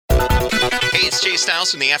Hey, it's Jay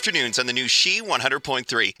Styles from the afternoons on the new She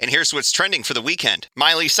 100.3. And here's what's trending for the weekend.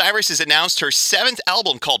 Miley Cyrus has announced her 7th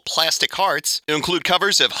album called Plastic Hearts. It'll include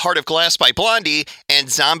covers of Heart of Glass by Blondie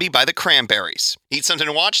and Zombie by the Cranberries. Need something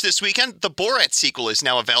to watch this weekend? The Borat sequel is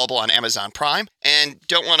now available on Amazon Prime. And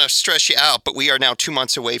don't want to stress you out, but we are now 2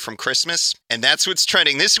 months away from Christmas. And that's what's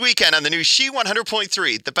trending this weekend on the new She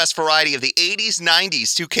 100.3, the best variety of the 80s,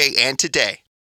 90s, 2K, and today.